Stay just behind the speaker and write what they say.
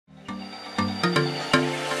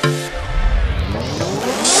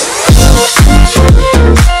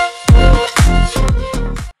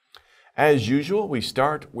As usual, we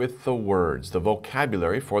start with the words, the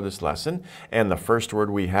vocabulary for this lesson. And the first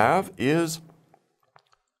word we have is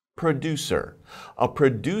producer. A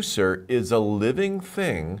producer is a living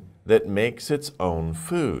thing that makes its own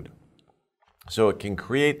food. So it can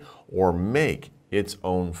create or make its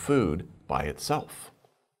own food by itself.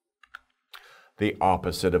 The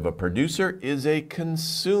opposite of a producer is a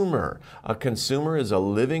consumer. A consumer is a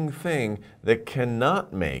living thing that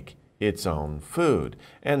cannot make its own food.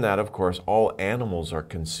 And that, of course, all animals are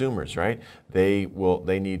consumers, right? They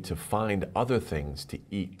need to find other things to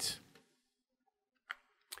eat.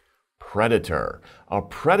 Predator. A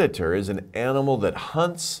predator is an animal that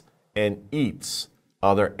hunts and eats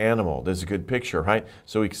other animal. This is a good picture, right?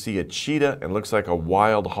 So we can see a cheetah, and it looks like a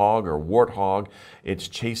wild hog or warthog. It's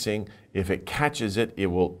chasing. If it catches it, it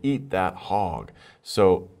will eat that hog.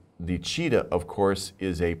 So the cheetah, of course,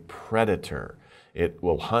 is a predator. It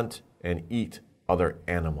will hunt and eat other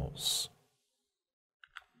animals.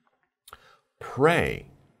 Prey.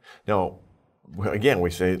 Now, again, we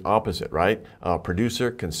say opposite, right? Producer,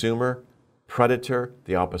 consumer, predator.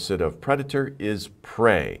 The opposite of predator is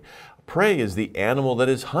prey. Prey is the animal that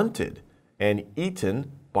is hunted and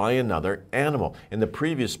eaten by another animal. In the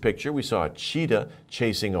previous picture, we saw a cheetah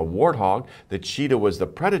chasing a warthog. The cheetah was the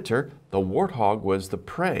predator, the warthog was the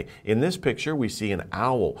prey. In this picture, we see an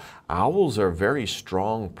owl. Owls are very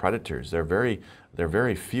strong predators. They're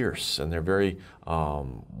very fierce, and they're very,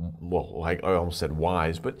 well, I almost said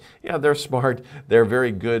wise, but yeah, they're smart. They're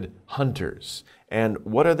very good hunters. And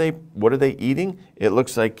what are they eating? It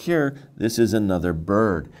looks like here, this is another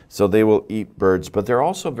bird. So they will eat birds, but they're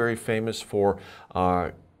also very famous for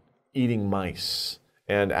eating mice.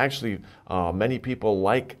 And actually, many people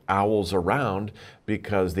like owls around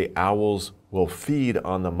because the owls will feed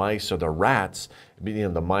on the mice or the rats. You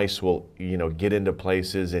know, the mice will, get into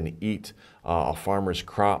places and eat a farmer's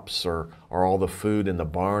crops or all the food in the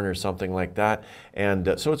barn or something like that.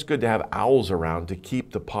 And so it's good to have owls around to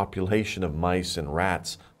keep the population of mice and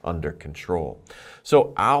rats under control.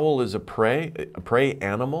 So owl is a prey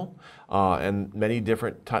animal, and many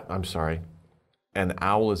different an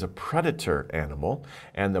owl is a predator animal,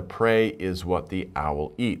 and the prey is what the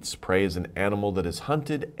owl eats. Prey is an animal that is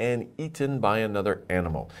hunted and eaten by another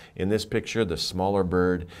animal. In this picture, the smaller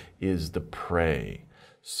bird is the prey.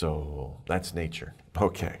 So that's nature.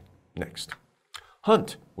 Okay, next.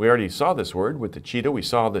 Hunt. We already saw this word with the cheetah. We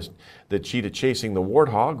saw the cheetah chasing the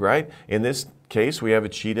warthog, right? In this case, we have a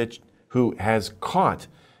cheetah who has caught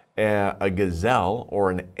a gazelle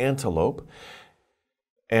or an antelope.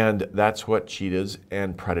 And that's what cheetahs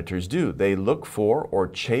and predators do. They look for or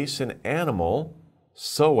chase an animal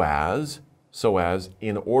so as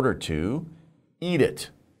in order to eat it.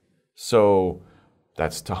 So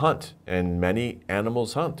that's to hunt. And many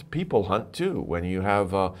animals hunt. People hunt too. When you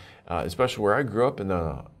have, especially where I grew up in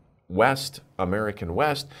the West, American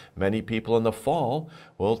West, many people in the fall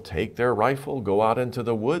will take their rifle, go out into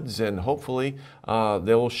the woods, and hopefully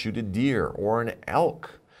they'll shoot a deer or an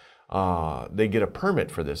elk. They get a permit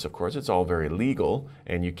for this, of course. It's all very legal,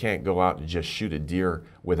 and you can't go out and just shoot a deer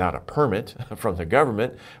without a permit from the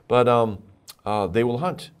government, but they will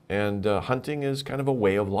hunt, and hunting is kind of a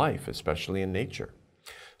way of life, especially in nature.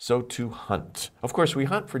 So to hunt. Of course, we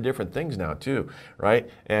hunt for different things now too, right?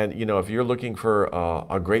 And if you're looking for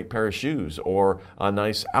a great pair of shoes or a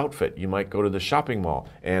nice outfit, you might go to the shopping mall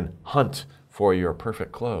and hunt for your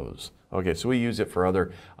perfect clothes. Okay, so we use it for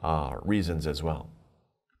other reasons as well.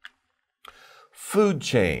 Food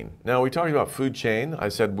chain. Now, we talked about food chain. I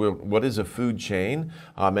said, well, what is a food chain?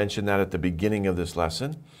 I mentioned that at the beginning of this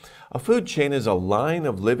lesson. A food chain is a line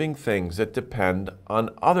of living things that depend on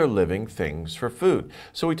other living things for food.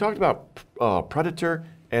 So we talked about predator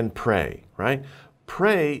and prey, right?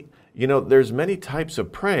 Prey, there's many types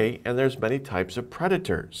of prey and there's many types of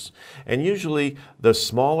predators. And usually the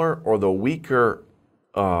smaller or the weaker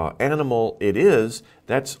animal it is,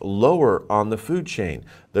 that's lower on the food chain.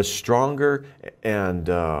 The stronger and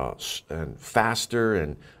faster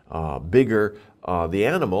and bigger the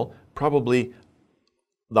animal, probably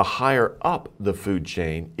the higher up the food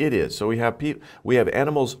chain it is. So we have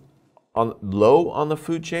animals low on the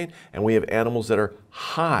food chain, and we have animals that are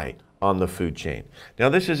high on the food chain. Now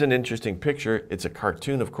this is an interesting picture. It's a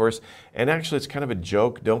cartoon, of course, and actually it's kind of a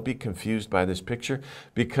joke. Don't be confused by this picture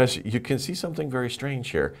because you can see something very strange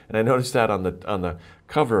here. And I noticed that on the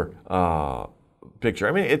cover picture.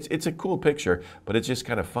 I mean, it's a cool picture, but it's just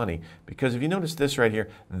kind of funny because if you notice this right here,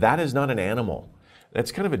 that is not an animal.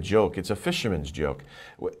 That's kind of a joke. It's a fisherman's joke.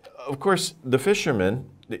 Of course, the fisherman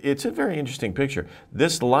It's a very interesting picture.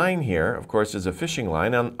 This line here, of course, is a fishing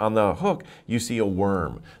line. On the hook, you see a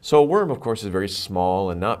worm. So a worm, of course, is very small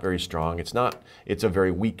and not very strong. It's a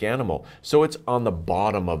very weak animal. So it's on the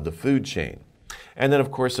bottom of the food chain. And then,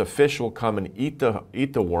 of course, a fish will come and eat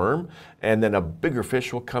the worm, and then a bigger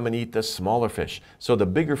fish will come and eat the smaller fish. So the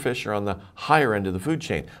bigger fish are on the higher end of the food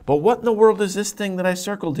chain. But what in the world is this thing that I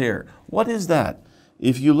circled here? What is that?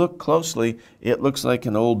 If you look closely, it looks like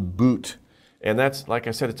an old boot. And that's, like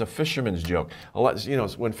I said, it's a fisherman's joke.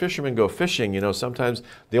 When fishermen go fishing, sometimes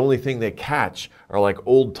the only thing they catch are like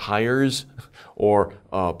old tires or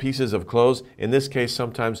pieces of clothes. In this case,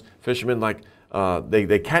 sometimes fishermen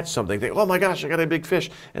they catch something. They, oh my gosh, I got a big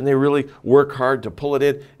fish. And they really work hard to pull it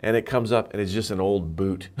in, and it comes up and it's just an old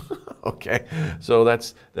boot. Okay, so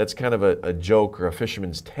that's kind of a joke or a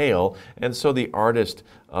fisherman's tale. And so the artist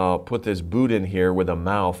put this boot in here with a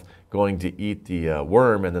mouth going to eat the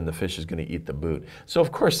worm, and then the fish is going to eat the boot. So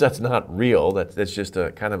of course that's not real. That's just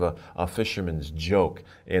a kind of a fisherman's joke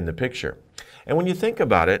in the picture. And when you think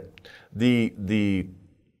about it, the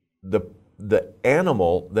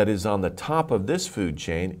animal that is on the top of this food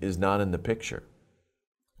chain is not in the picture.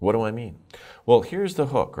 What do I mean? Well, here's the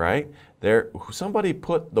hook, right? Somebody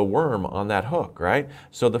put the worm on that hook, right?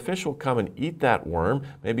 So the fish will come and eat that worm.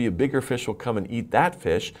 Maybe a bigger fish will come and eat that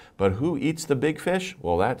fish. But who eats the big fish?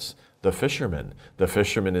 Well, that's the fisherman. The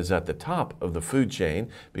fisherman is at the top of the food chain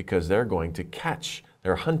because they're going to catch.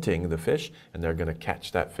 They're hunting the fish, and they're going to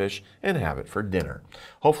catch that fish and have it for dinner.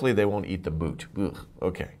 Hopefully they won't eat the boot. Ugh,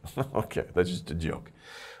 okay, okay, that's just a joke.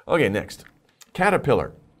 Okay, next,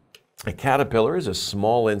 caterpillar. A caterpillar is a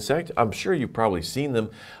small insect. I'm sure you've probably seen them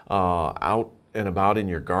out and about in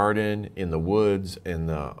your garden, in the woods, in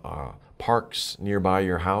the parks nearby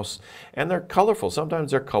your house. And they're colorful. Sometimes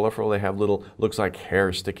they're colorful. They have looks like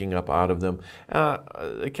hair sticking up out of them.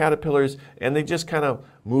 The caterpillars, and they just kind of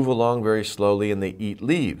move along very slowly, and they eat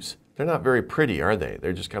leaves. They're not very pretty, are they?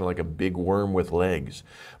 They're just kind of like a big worm with legs.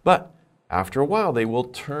 But after a while, they will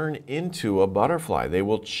turn into a butterfly. They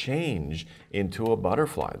will change into a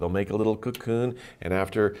butterfly. They'll make a little cocoon, and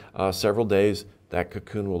after several days, that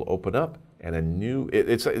cocoon will open up, and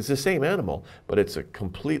it's the same animal, but it's a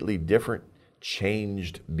completely different,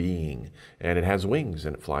 changed being. And it has wings,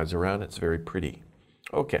 and it flies around. It's very pretty.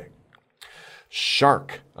 Okay.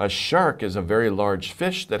 Shark. A shark is a very large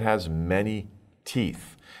fish that has many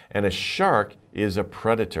teeth. And a shark is a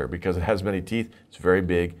predator because it has many teeth. It's very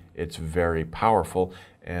big. It's very powerful.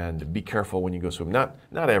 And be careful when you go swim. Not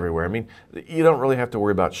everywhere. I mean, you don't really have to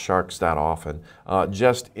worry about sharks that often.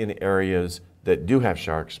 Just in areas that do have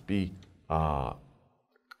sharks, be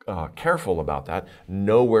careful about that.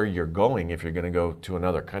 Know where you're going if you're going to go to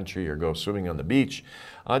another country or go swimming on the beach.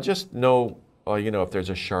 Just know if there's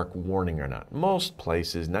a shark warning or not. Most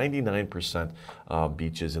places, 99%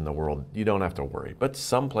 beaches in the world, you don't have to worry. But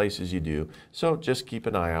some places you do. So just keep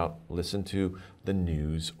an eye out. Listen to the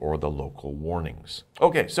news or the local warnings.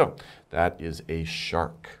 Okay, so that is a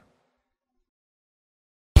shark.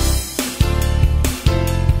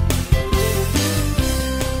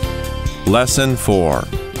 Lesson 4.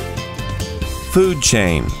 Food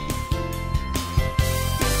chain.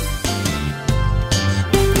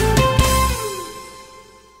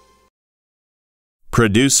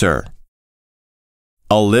 Producer.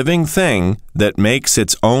 A living thing that makes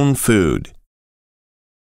its own food.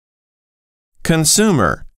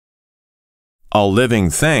 Consumer. A living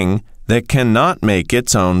thing that cannot make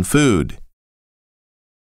its own food.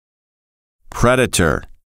 Predator.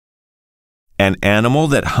 An animal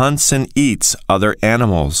that hunts and eats other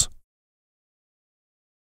animals.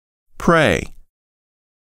 Prey.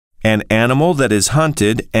 An animal that is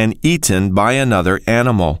hunted and eaten by another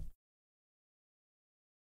animal.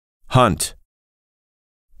 Hunt.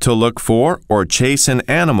 To look for or chase an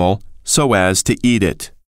animal so as to eat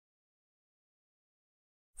it.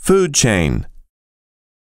 Food chain.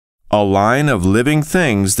 A line of living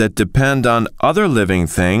things that depend on other living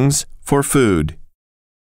things for food.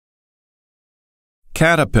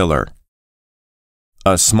 Caterpillar.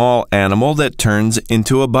 A small animal that turns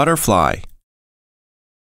into a butterfly.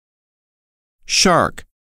 Shark.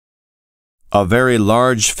 A very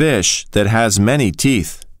large fish that has many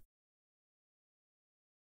teeth.